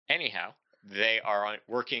Anyhow, they are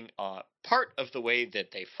working on part of the way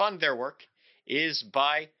that they fund their work is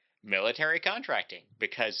by military contracting,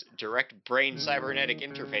 because direct brain cybernetic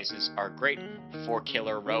interfaces are great for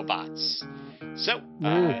killer robots. So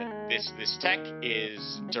this tech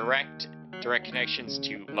is direct connections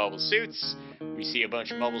to mobile suits. We see a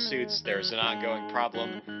bunch of mobile suits. There's an ongoing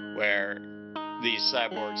problem where these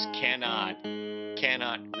cyborgs cannot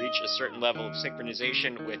reach a certain level of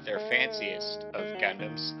synchronization with their fanciest of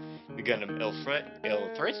Gundams, the Gundam Ilthrith.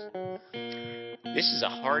 This is a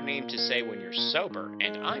hard name to say when you're sober,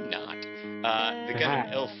 and I'm not. The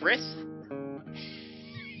Gundam Ilthrith.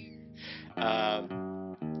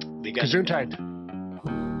 The Gesundheit.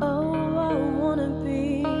 Oh, I wanna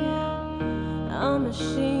be a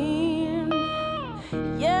machine.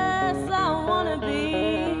 Yes, I wanna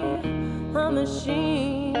be a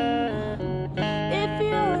machine. If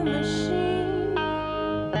you're a machine,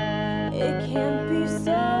 it can't be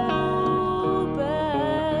so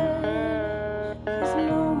bad, 'cause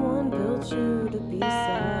no one built you to be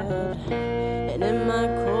sad. And in my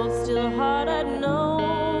cold, still heart, I know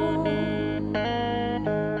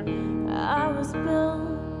I was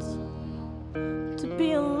built to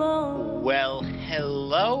be alone. Well,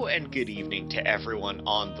 hello and good evening to everyone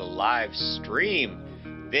on the live stream.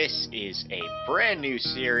 This is a brand new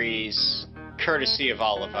series, courtesy of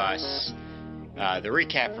all of us, the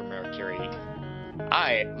recap for Mercury.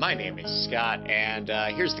 My name is Scott, and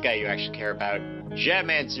here's the guy you actually care about,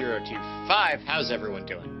 Jabman025. How's everyone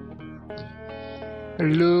doing?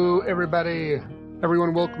 Hello, everybody.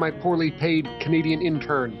 Everyone welcome my poorly paid Canadian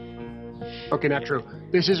intern. Okay, not true.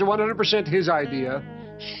 This is 100% his idea.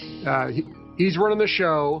 He's running the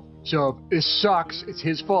show, so if this sucks, it's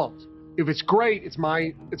his fault. If it's great, it's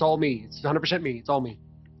all me. It's 100% me. It's all me.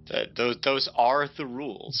 Those are the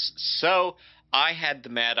rules. So I had the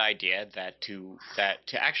mad idea that to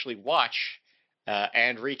actually watch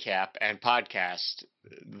and recap and podcast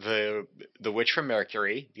the Witch from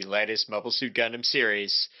Mercury, the latest Mobile Suit Gundam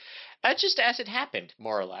series, just as it happened,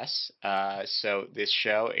 more or less. So this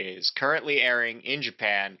show is currently airing in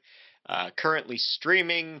Japan, currently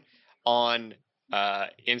streaming on,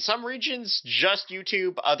 in some regions, just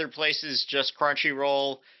YouTube, other places, just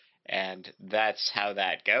Crunchyroll, and that's how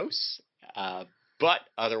that goes. But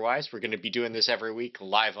otherwise, we're going to be doing this every week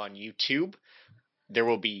live on YouTube. There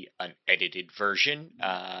will be an edited version,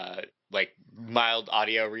 like mild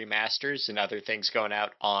audio remasters and other things going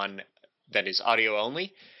out on, that is audio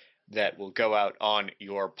only, that will go out on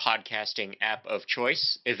your podcasting app of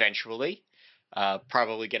choice eventually.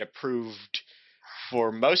 Probably get approved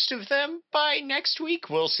for most of them by next week.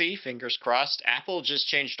 We'll see, fingers crossed. Apple just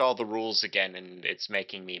changed all the rules again, and it's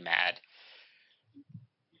making me mad.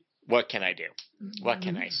 What can I do? What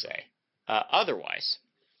can I say? Otherwise.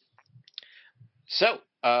 So,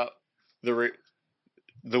 The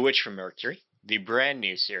Witch from Mercury, the brand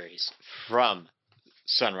new series from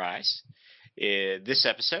Sunrise. This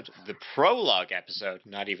episode, the prologue episode,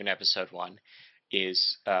 not even episode 1,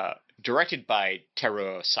 is directed by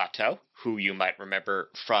Teruo Sato, who you might remember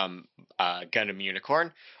from Gundam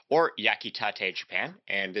Unicorn or Yakitate Japan.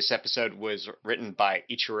 And this episode was written by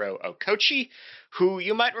Ichiro Okochi, who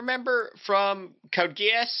you might remember from Code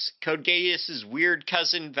Geass, Code Geass' weird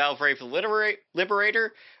cousin Valvrave the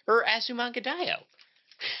Liberator, or Azumanga Daioh.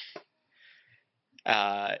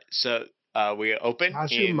 So we open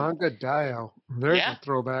Azumanga Daioh. There's a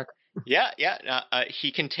throwback. Yeah.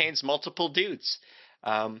 He contains multiple dudes.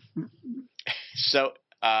 So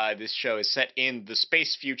this show is set in the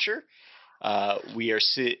space future. We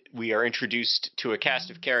are introduced to a cast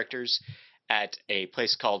of characters at a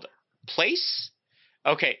place called Place.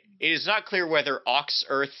 Okay, it is not clear whether Ox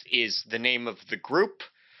Earth is the name of the group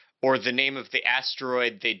or the name of the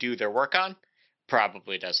asteroid they do their work on.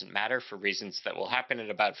 Probably doesn't matter for reasons that will happen in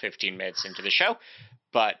about 15 minutes into the show.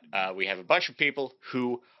 But we have a bunch of people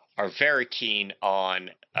who are very keen on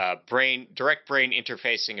direct brain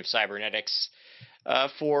interfacing of cybernetics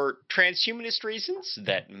for transhumanist reasons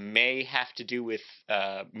that may have to do with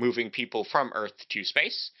moving people from Earth to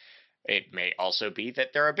space. It may also be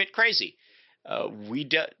that they're a bit crazy.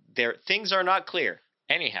 Things are not clear.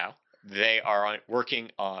 Anyhow, they are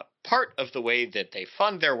working on part of the way that they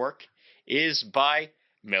fund their work is by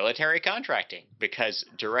military contracting, because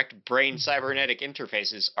direct brain cybernetic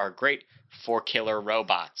interfaces are great for killer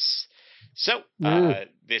robots. So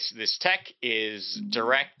this tech is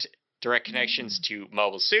direct connections to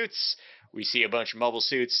mobile suits. We see a bunch of mobile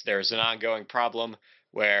suits. There's an ongoing problem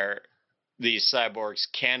where these cyborgs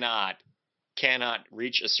cannot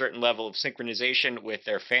reach a certain level of synchronization with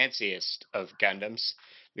their fanciest of Gundams,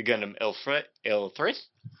 the Gundam Ilthrith.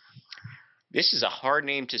 This is a hard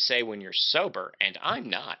name to say when you're sober, and I'm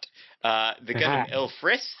not. The Gundam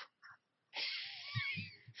Ilfrith.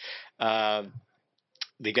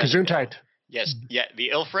 The Gundam Gesundheit. Yes, yeah, the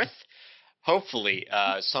Ilfrith. Hopefully,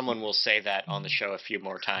 someone will say that on the show a few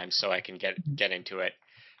more times so I can get into it.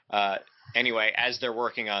 Anyway, as they're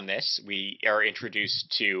working on this, we are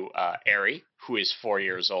introduced to Eri, who is 4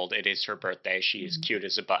 years old. It is her birthday. She is cute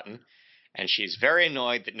as a button. And she's very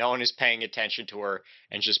annoyed that no one is paying attention to her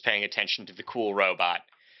and just paying attention to the cool robot,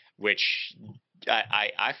 which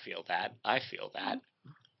I feel that. I feel that.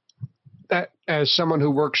 As someone who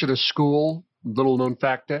works at a school, little known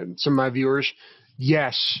fact to some of my viewers,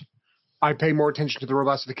 yes, I pay more attention to the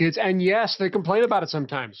robots than the kids. And yes, they complain about it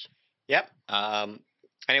sometimes. Yep.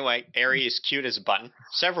 Anyway, Eri is cute as a button.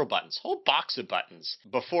 Several buttons. Whole box of buttons.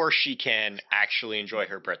 Before she can actually enjoy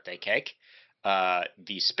her birthday cake, a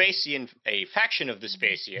faction of the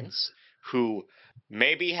Spacians, who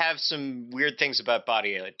maybe have some weird things about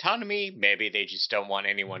body autonomy, maybe they just don't want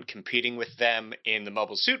anyone competing with them in the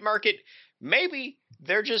mobile suit market, maybe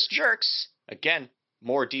they're just jerks. Again,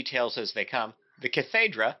 more details as they come. The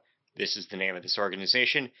Cathedra, this is the name of this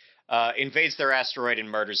organization, invades their asteroid and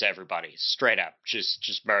murders everybody. Straight up.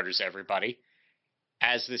 Just murders everybody.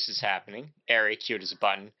 As this is happening, Eri, cute as a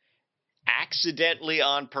button, accidentally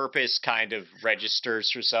on purpose kind of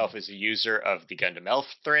registers herself as a user of the Gundam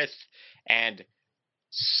Ilfrith, and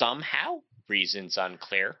somehow, reasons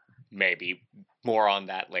unclear, maybe more on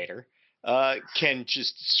that later, can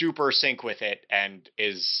just super sync with it and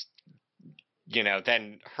is,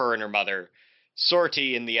 then her and her mother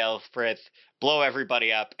sortie in the Ilfrith, blow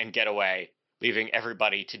everybody up and get away, leaving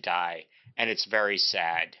everybody to die, and it's very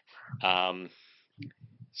sad.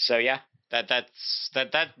 So yeah.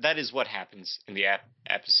 That is what happens in the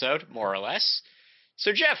episode, more or less.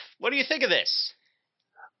 So, Jeff, what do you think of this?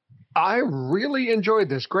 I really enjoyed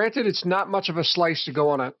this. Granted, it's not much of a slice to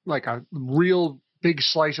go on a real big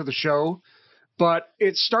slice of the show, but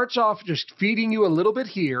it starts off just feeding you a little bit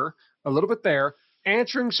here, a little bit there,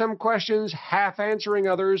 answering some questions, half answering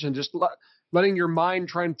others, and just letting your mind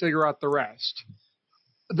try and figure out the rest.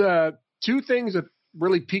 The two things that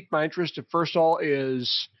really piqued my interest at first all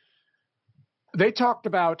is they talked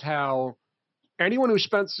about how anyone who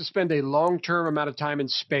spend a long-term amount of time in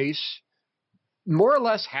space more or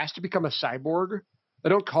less has to become a cyborg. They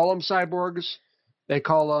don't call them cyborgs. They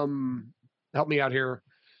call them, help me out here.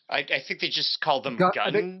 I think they just call them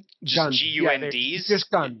guns. G-U-N-Ds. Yeah, just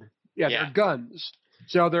gunned. Yeah, they're guns.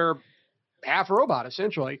 So they're half robot,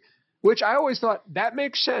 essentially, which I always thought that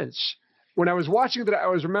makes sense. When I was watching that, I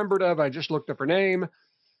was remembered of, I just looked up her name,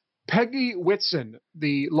 Peggy Whitson,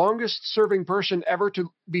 the longest-serving person ever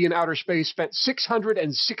to be in outer space, spent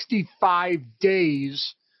 665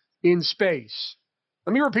 days in space.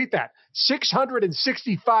 Let me repeat that.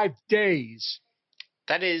 665 days.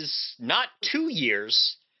 That is not 2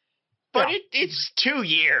 years, but it's 2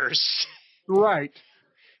 years. Right.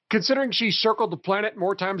 Considering she circled the planet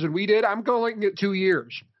more times than we did, I'm going at 2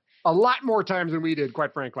 years. A lot more times than we did,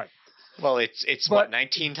 quite frankly. Well, it's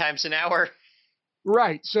 19 times an hour?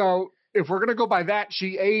 Right. So if we're going to go by that,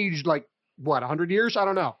 she aged 100 years? I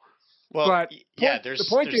don't know. Well, but the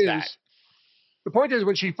point is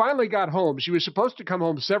when she finally got home, she was supposed to come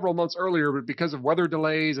home several months earlier, but because of weather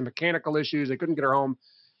delays and mechanical issues, they couldn't get her home.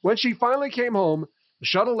 When she finally came home, the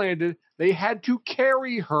shuttle landed. They had to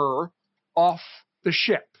carry her off the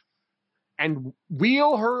ship and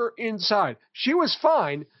wheel her inside. She was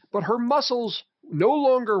fine, but her muscles no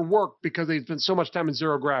longer worked because they'd spent so much time in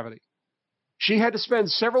zero gravity. She had to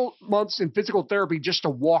spend several months in physical therapy just to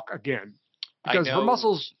walk again because her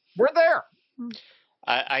muscles were there.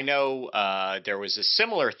 I know there was a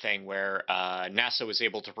similar thing where NASA was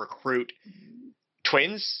able to recruit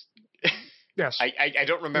twins. Yes. I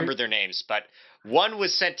don't remember their names, but one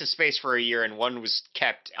was sent to space for a year and one was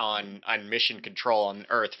kept on mission control on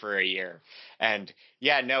Earth for a year. And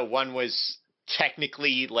one was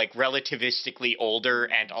technically relativistically older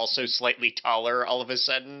and also slightly taller all of a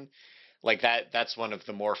sudden. That's one of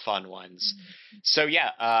the more fun ones. So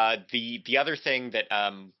the other thing that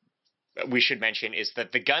we should mention is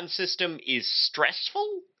that the gun system is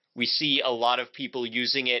stressful. We see a lot of people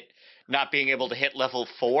using it not being able to hit level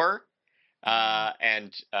 4.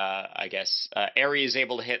 And I guess Eri is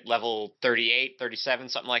able to hit level 38, 37,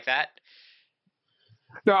 something like that.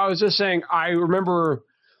 No, I was just saying, I remember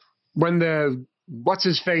when the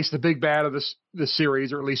big bad of the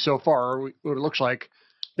series, or at least so far, what it looks like,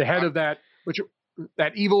 the head of that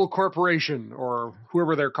evil corporation, or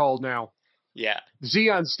whoever they're called now. Yeah.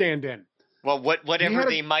 Xeon stand-in. Well, whatever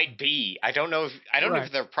they might be. I don't know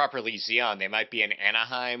if they're properly Xeon. They might be in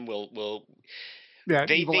Anaheim. Yeah,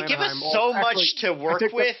 They evil give us Anaheim. so Actually, much to work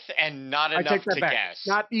with and not I take enough that to back. guess.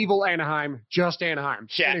 Not evil Anaheim, just Anaheim.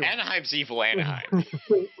 Yeah, Anyway. Anaheim's evil Anaheim.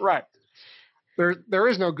 Right. There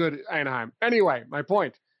is no good Anaheim. Anyway, my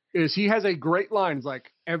point is he has a great line. It's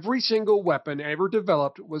like, every single weapon ever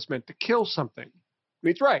developed was meant to kill something. And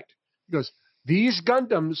he's right. He goes, these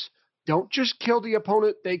Gundams don't just kill the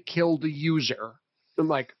opponent, they kill the user. I'm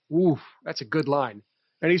like, oof, that's a good line.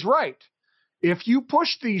 And he's right. If you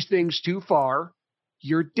push these things too far,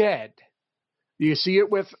 you're dead. You see it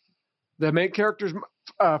with the main character's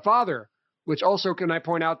father, which also, can I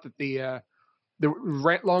point out that the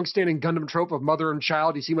long-standing Gundam trope of mother and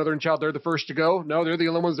child, you see mother and child, they're the first to go. No, they're the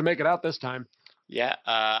only ones to make it out this time. Yeah,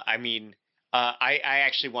 I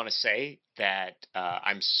actually want to say that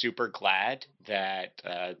I'm super glad that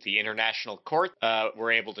the international court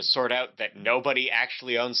were able to sort out that nobody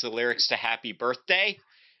actually owns the lyrics to Happy Birthday,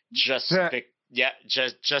 just so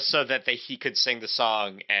that he could sing the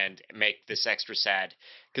song and make this extra sad.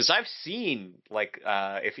 Because I've seen, like,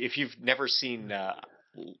 if you've never seen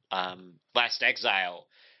Last Exile,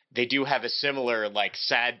 they do have a similar, like,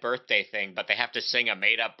 sad birthday thing, but they have to sing a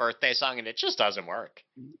made-up birthday song, and it just doesn't work.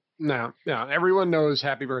 No, everyone knows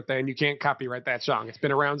Happy Birthday, and you can't copyright that song. It's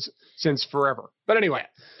been around since forever. But anyway,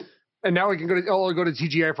 and now we can go to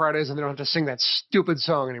TGI Fridays, and they don't have to sing that stupid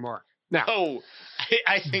song anymore. Now,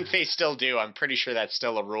 I think they still do. I'm pretty sure that's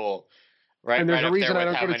still a rule. Right. And there's a reason I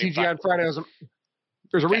don't go to TGI on Fridays.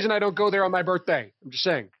 There's a reason I don't go there on my birthday. I'm just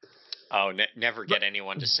saying. Oh, never get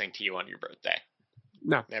anyone to sing to you on your birthday.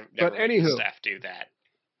 No, never but anywho, staff do that.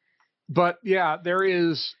 But yeah,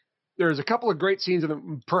 there's a couple of great scenes in it.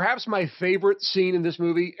 Perhaps my favorite scene in this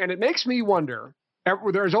movie, and it makes me wonder.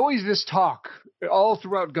 There's always this talk all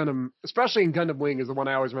throughout Gundam, especially in Gundam Wing is the one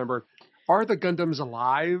I always remember. Are the Gundams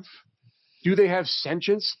alive? Do they have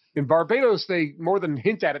sentience? In Barbados, they more than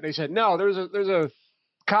hint at it. They said, no, there's a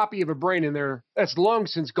copy of a brain in there that's long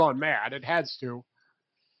since gone mad. It has to.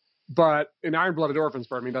 But in Iron-Blooded Orphans,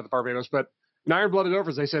 pardon me, not the Barbados, but in Iron-Blooded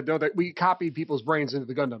Orphans, they said, no, that we copied people's brains into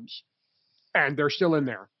the Gundams. And they're still in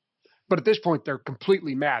there. But at this point, they're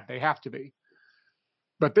completely mad. They have to be.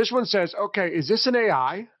 But this one says, okay, is this an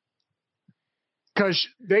AI? Because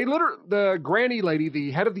the granny lady,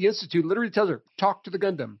 the head of the institute, literally tells her, talk to the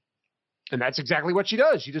Gundam. And that's exactly what she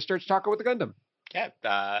does. She just starts talking with the Gundam.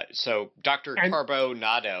 Yeah. So Dr.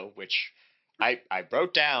 Carbonado, which I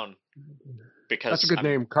wrote down because that's a good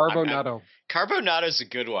name, Carbonado. Carbonado's a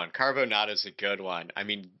good one. I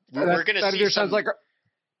mean, we're going to see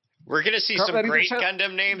we're going to see some great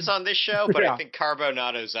Gundam names on this show, but I think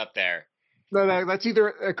Carbonado's up there. No, that's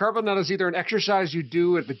either Carbonado's either an exercise you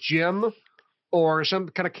do at the gym or some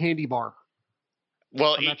kind of candy bar.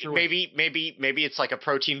 Well, maybe it's like a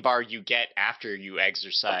protein bar you get after you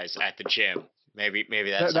exercise at the gym. Maybe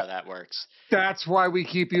that's how that works. That's why we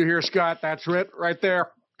keep you here, Scott. That's it right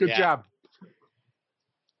there. Good job.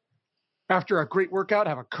 After a great workout,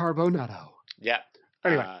 have a Carbonado. Yeah.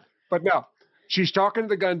 Anyway, but no, she's talking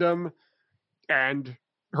to the Gundam, and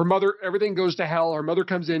her mother, everything goes to hell. Her mother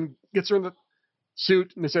comes in, gets her in the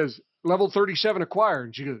suit, and it says, level 37 acquired.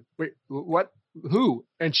 And she goes, wait, what? Who?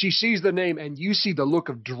 And she sees the name, and you see the look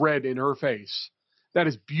of dread in her face. That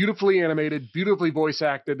is beautifully animated, beautifully voice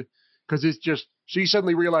acted, because it's just, she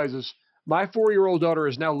suddenly realizes, my 4-year-old daughter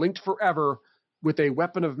is now linked forever with a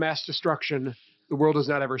weapon of mass destruction the world has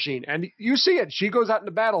not ever seen. And you see it. She goes out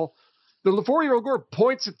into battle. The 4-year-old girl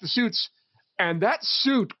points at the suits, and that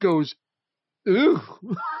suit goes, ooh.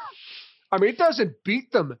 I mean, it doesn't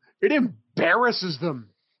beat them. It embarrasses them.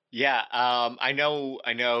 Yeah, I know.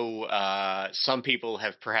 Some people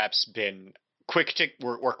have perhaps been quick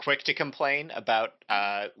to complain about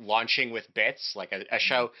launching with bits, like a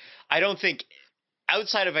show. I don't think,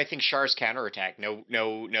 outside of Char's counterattack, no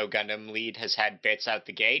Gundam lead has had bits out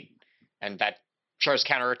the gate, and that Char's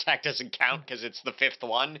counterattack doesn't count because it's the 5th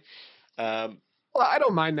one. Well, I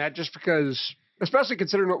don't mind that, just because, especially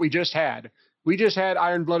considering what we just had. We just had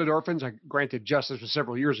Iron-Blooded Orphans. Granted, Justice was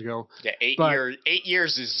several years ago. Yeah, 8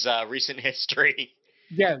 years is recent history.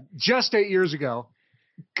 Yeah, just 8 years ago.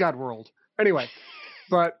 God world. Anyway,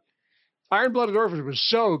 but Iron-Blooded Orphans was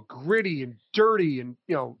so gritty and dirty and,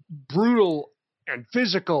 brutal and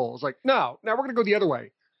physical. It's like, no, now we're going to go the other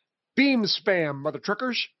way. Beam spam, mother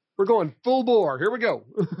truckers. We're going full bore. Here we go.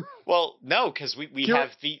 Well, no, because we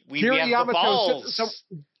have the balls.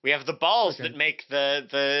 We have the balls that make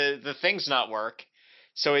the things not work.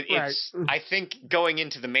 So it's I think going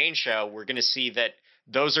into the main show, we're going to see that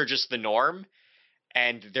those are just the norm.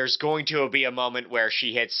 And there's going to be a moment where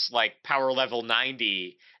she hits like power level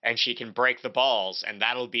 90 and she can break the balls. And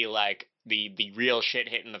that'll be like the real shit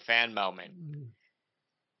hitting the fan moment.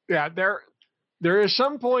 Yeah, there is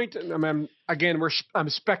some point, and I'm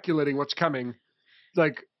speculating what's coming.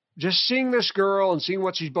 Like, just seeing this girl and seeing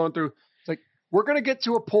what she's going through, it's like, we're going to get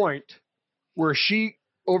to a point where she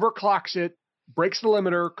overclocks it, breaks the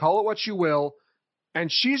limiter, call it what you will,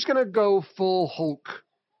 and she's going to go full Hulk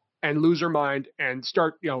and lose her mind and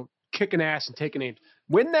start, kicking ass and taking names.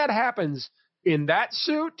 When that happens in that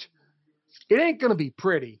suit, it ain't going to be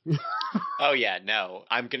pretty. Oh, yeah, no.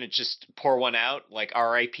 I'm going to just pour one out, like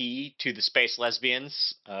R.I.P. to the space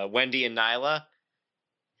lesbians, Wendy and Nyla.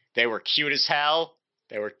 They were cute as hell.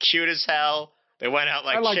 They went out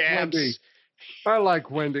like champs. Wendy. I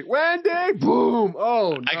like Wendy. Wendy! Boom!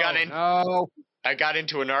 Oh, no. I got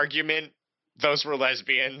into an argument. Those were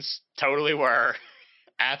lesbians. Totally were.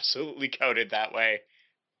 Absolutely coded that way.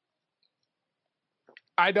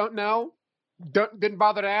 I don't know. Didn't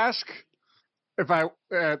bother to ask. If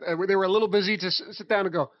they were a little busy to sit down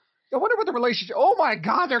and go, I wonder what the relationship. Oh my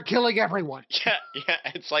God, they're killing everyone. Yeah.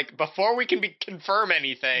 It's like before we can confirm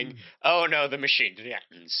anything. Oh no, the machine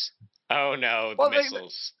guns. Oh no, the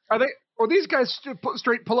missiles. Or these guys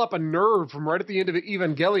straight pull up a nerve from right at the end of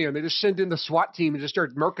Evangelion. They just send in the SWAT team and just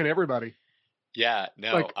start murking everybody. Yeah,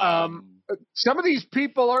 no. Like, some of these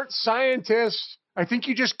people aren't scientists. I think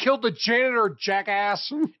you just killed the janitor,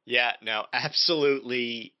 jackass. Yeah, no,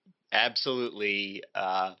 absolutely.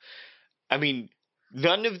 I mean,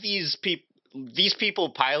 none of these people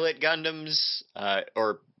pilot Gundams,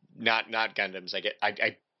 or not Gundams.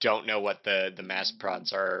 I don't know what the mass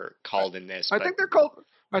prods are called in this. I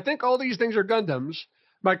think all these things are Gundams.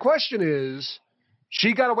 My question is,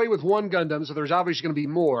 she got away with one Gundam, so there's obviously going to be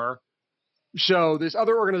more. So this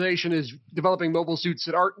other organization is developing mobile suits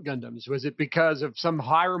that aren't Gundams. Was it because of some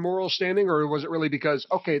higher moral standing, or was it really because,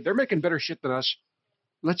 okay, they're making better shit than us?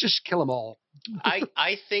 Let's just kill them all.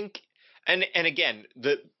 I think, and again,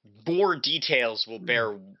 the more details will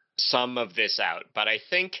bear some of this out, but I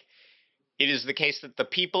think it is the case that the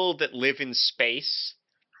people that live in space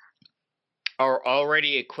are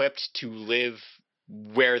already equipped to live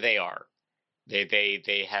where they are. They've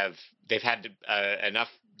had enough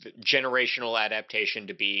generational adaptation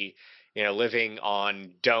to be, living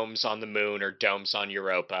on domes on the moon or domes on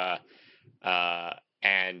Europa,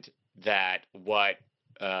 and that what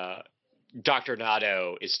Dr.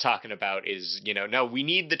 Nato is talking about is, no, we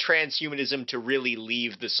need the transhumanism to really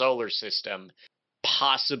leave the solar system,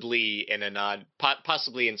 possibly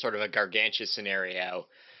in sort of a gargantua scenario.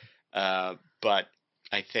 But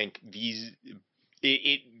I think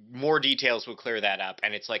more details will clear that up.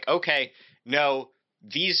 And it's like, okay, no,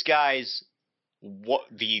 these guys,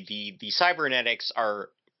 the cybernetics are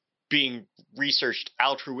being researched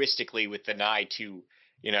altruistically with an eye to,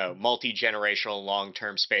 multi-generational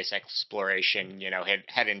long-term space exploration,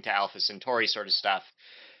 head into Alpha Centauri sort of stuff.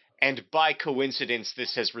 And by coincidence,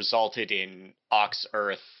 this has resulted in Ox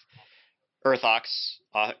Earth,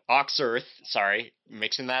 sorry,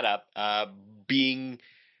 mixing that up, being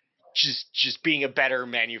just being a better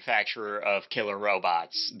manufacturer of killer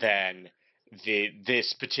robots than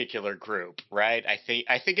this particular group, right? I think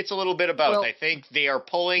it's a little bit of both. Well, I think they are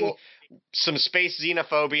pulling some space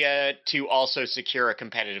xenophobia to also secure a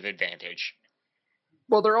competitive advantage.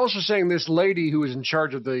 Well, they're also saying this lady who is in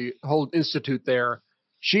charge of the whole institute there,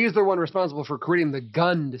 she is the one responsible for creating the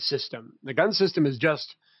Gund system. The Gund system is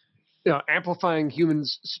just, amplifying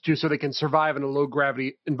humans so they can survive in a low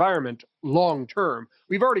gravity environment long term.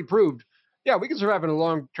 We've already proved, we can survive in a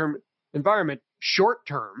long term environment short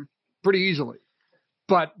term pretty easily,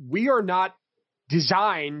 but we are not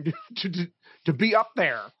designed to be up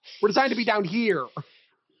there. We're designed to be down here.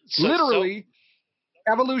 Literally,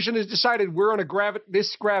 evolution has decided we're on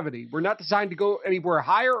this gravity. We're not designed to go anywhere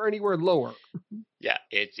higher or anywhere lower. Yeah,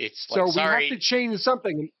 it's like, so we have to change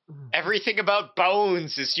something. Everything about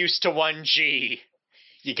Bones is used to 1G.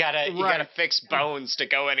 You gotta fix Bones to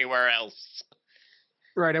go anywhere else.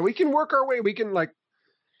 Right, and we can work our way. We can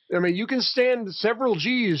you can stand several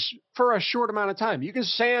Gs for a short amount of time. You can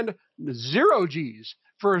stand 0 Gs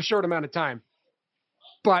for a short amount of time.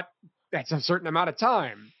 But that's a certain amount of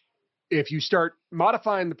time. If you start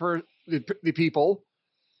modifying the people,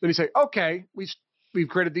 then you say, okay, we've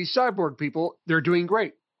created these cyborg people. They're doing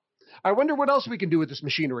great. I wonder what else we can do with this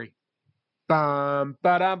machinery. Bum,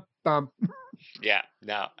 ba-dum, bum. Yeah,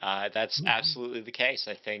 no, that's absolutely the case.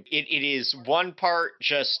 I think it is one part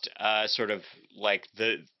just sort of like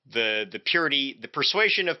the purity, the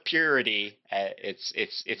persuasion of purity.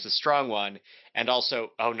 It's a strong one, and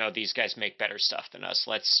also, oh no, these guys make better stuff than us.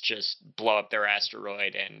 Let's just blow up their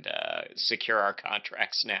asteroid and secure our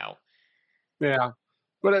contracts now. Yeah,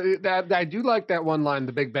 but I do like that one line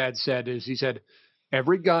the big bad said. He said,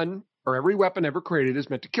 every gun or every weapon ever created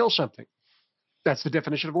is meant to kill something. That's the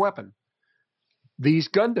definition of a weapon. These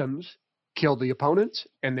Gundams kill the opponents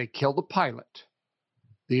and they kill the pilot.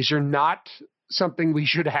 These are not something we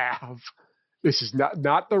should have. This is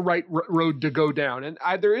not the right road to go down. And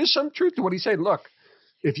there is some truth to what he's saying. Look,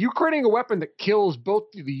 if you're creating a weapon that kills both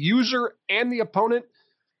the user and the opponent,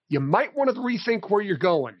 you might want to rethink where you're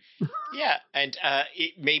going. Yeah, and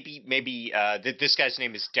maybe this guy's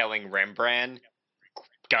name is Delling Rembrandt.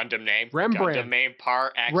 Gundam name. Rembrandt. Gundam name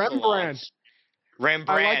par Rembrandt. Rembrandt.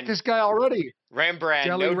 I like this guy already. Rembrandt.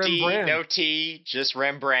 Delling No D, Rembrandt. no T, just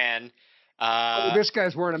Rembrandt. This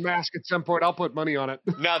guy's wearing a mask at some point. I'll put money on it.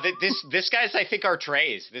 No, this guy's, I think, our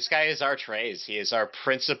Trays. This guy is our Trays. He is our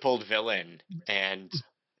principled villain. And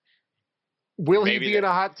will he be in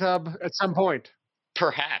a hot tub at some point?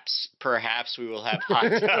 Perhaps we will have hot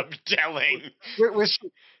tub Delling.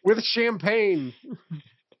 With champagne.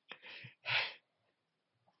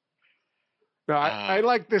 No, I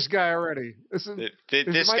like this guy already. This might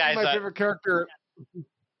be my favorite character.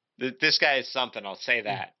 This guy is something, I'll say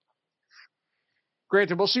that.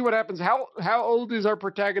 Granted, we'll see what happens. How old is our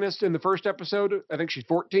protagonist in the first episode? I think she's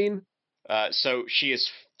 14. So she is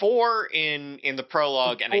 4 in the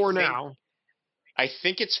prologue, and 4 now. I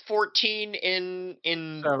think it's 14 in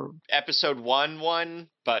episode 1,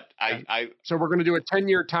 but So we're going to do a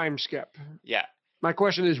 10-year time skip. Yeah. My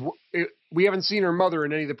question is, we haven't seen her mother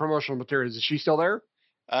in any of the promotional materials. Is she still there?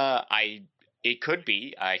 It could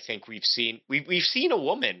be. I think we've seen a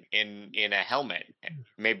woman in a helmet.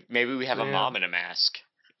 Maybe we have a mom in a mask.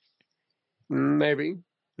 Maybe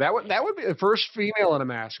that would be the first female in a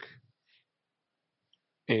mask.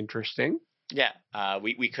 Interesting. Yeah,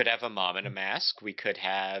 we could have a mom in a mask. We could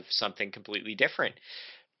have something completely different.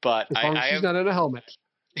 But as long as she's not in a helmet.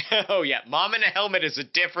 Oh yeah, mom in a helmet is a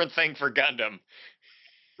different thing for Gundam.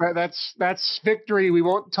 That's Victory. We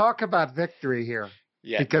won't talk about Victory here.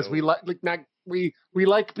 Yeah, because we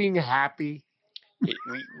like being happy. We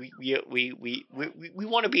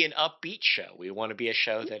want to be an upbeat show. We want to be a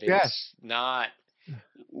show that is not.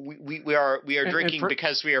 We are drinking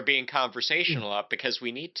because we are being conversational up because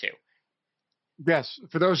we need to. Yes,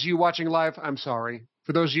 for those of you watching live, I'm sorry.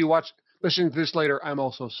 For those of you listening to this later, I'm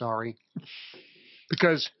also sorry.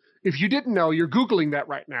 Because if you didn't know, you're Googling that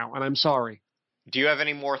right now, and I'm sorry. Do you have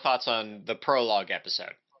any more thoughts on the prologue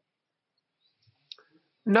episode?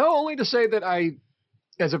 No, only to say that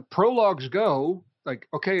as prologues go, like,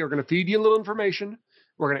 okay, we're going to feed you a little information.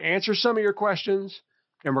 We're going to answer some of your questions,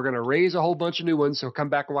 and we're going to raise a whole bunch of new ones. So come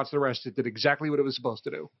back and watch the rest. It did exactly what it was supposed to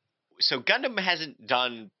do. So Gundam hasn't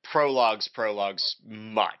done prologues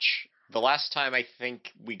much. The last time I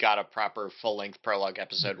think we got a proper full-length prologue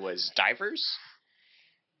episode was Divers.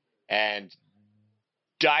 And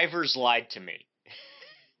Divers lied to me.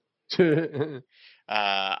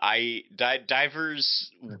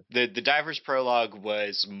 Divers, the Divers prologue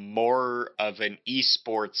was more of an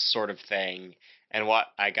esports sort of thing, and what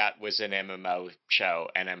I got was an MMO show,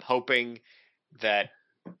 and I'm hoping that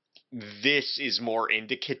this is more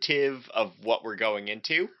indicative of what we're going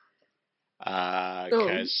into.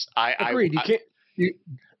 Because agreed.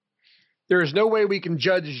 There is no way we can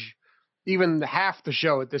judge even half the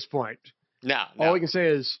show at this point. No. All we can say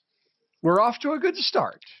is we're off to a good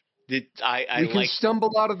start. We can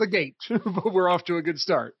stumble out of the gate, but we're off to a good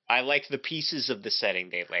start. I like the pieces of the setting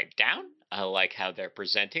they laid down. I like how they're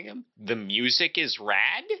presenting them. The music is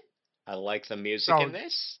rad. I like the music in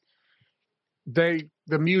this. The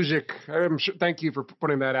music. Thank you for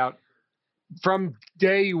putting that out. From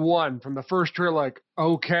day one, from the first trailer, like,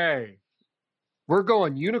 okay, we're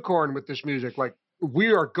going unicorn with this music. Like,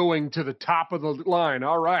 we are going to the top of the line.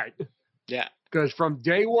 All right. Yeah. Because from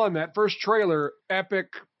day one, that first trailer,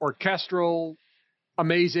 epic, orchestral,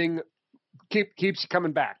 amazing, keeps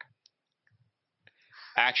coming back.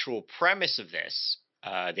 Actual premise of this,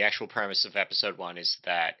 the actual premise of episode 1 is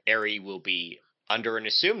that Eri will be under an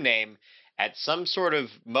assumed name at some sort of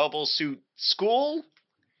mobile suit school,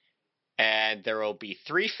 and there will be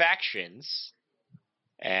 3 factions,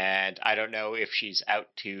 and I don't know if she's out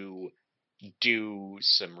to do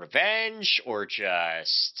some revenge or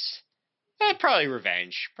just... Probably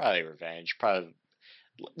revenge. What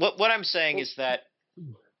I'm saying is that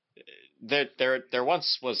there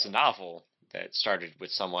once was a novel that started with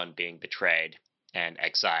someone being betrayed and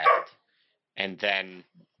exiled, and then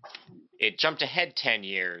it jumped ahead 10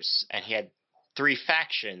 years, and he had 3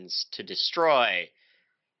 factions to destroy,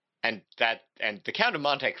 and the Count of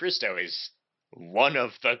Monte Cristo is one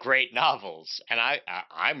of the great novels, and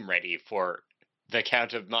I'm ready for the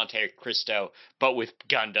Count of Monte Cristo, but with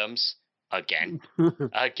Gundams. Again.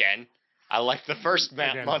 I like the first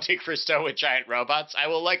Monte Cristo with giant robots. I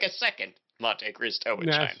will like a second Monte Cristo with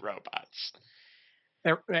giant robots.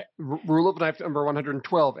 Rule of knife number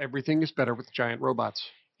 112, everything is better with giant robots.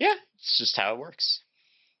 Yeah, it's just how it works.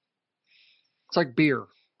 It's like beer.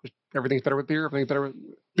 Everything's better with beer. Everything's better with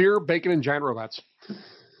beer, bacon, and giant robots.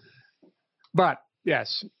 But,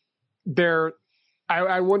 yes,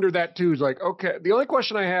 I wonder that, too. Is like, okay, the only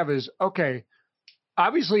question I have is, okay,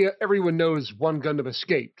 obviously everyone knows one Gundam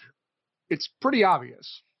escaped. It's pretty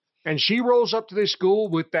obvious. And she rolls up to this school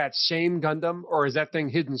with that same Gundam, or is that thing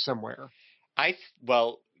hidden somewhere?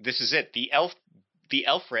 Well, this is it. The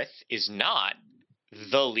Elfrith is not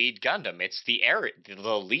the lead Gundam. It's the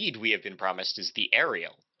lead we have been promised is the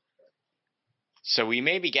Ariel. So we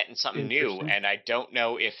may be getting something new, and I don't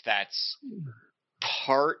know if that's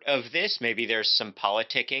part of this. Maybe there's some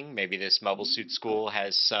politicking. Maybe this Mobile Suit School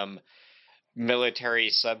has some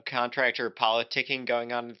military subcontractor politicking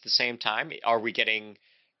going on at the same time. Are we getting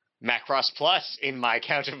Macross Plus in my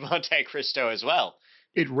Count of Monte Cristo as well?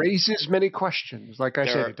 It raises many questions. Like I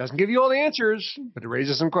said, it doesn't give you all the answers, but it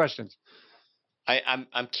raises some questions.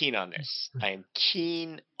 I'm keen on this. I am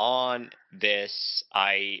keen on this.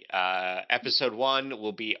 Episode 1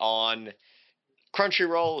 will be on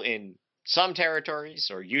Crunchyroll in some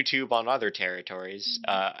territories or YouTube on other territories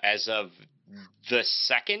as of the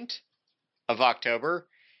 2nd of October.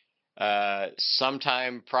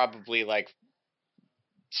 Sometime probably like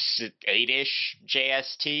 8-ish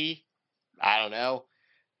JST. I don't know.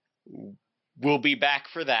 We'll be back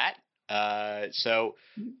for that. So,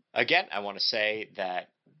 again, I want to say that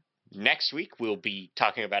next week we'll be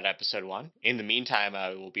talking about episode 1. In the meantime,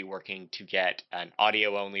 I will be working to get an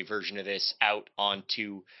audio-only version of this out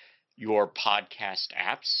onto your podcast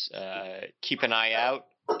apps. Keep an eye out.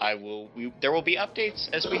 There will be updates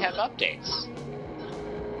as we have updates.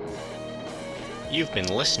 You've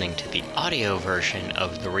been listening to the audio version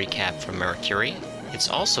of the recap from Mercury. It's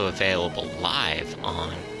also available live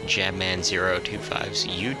on Jabman025's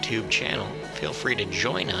YouTube channel. Feel free to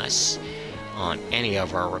join us on any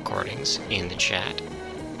of our recordings in the chat.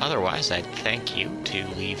 Otherwise, I'd thank you to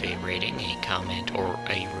leave a rating, a comment, or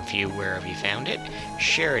a review wherever you found it.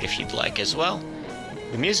 Share it if you'd like as well.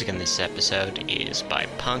 The music in this episode is by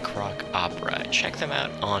Punk Rock Opera. Check them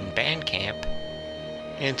out on Bandcamp.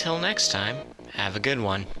 Until next time, have a good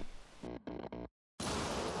one.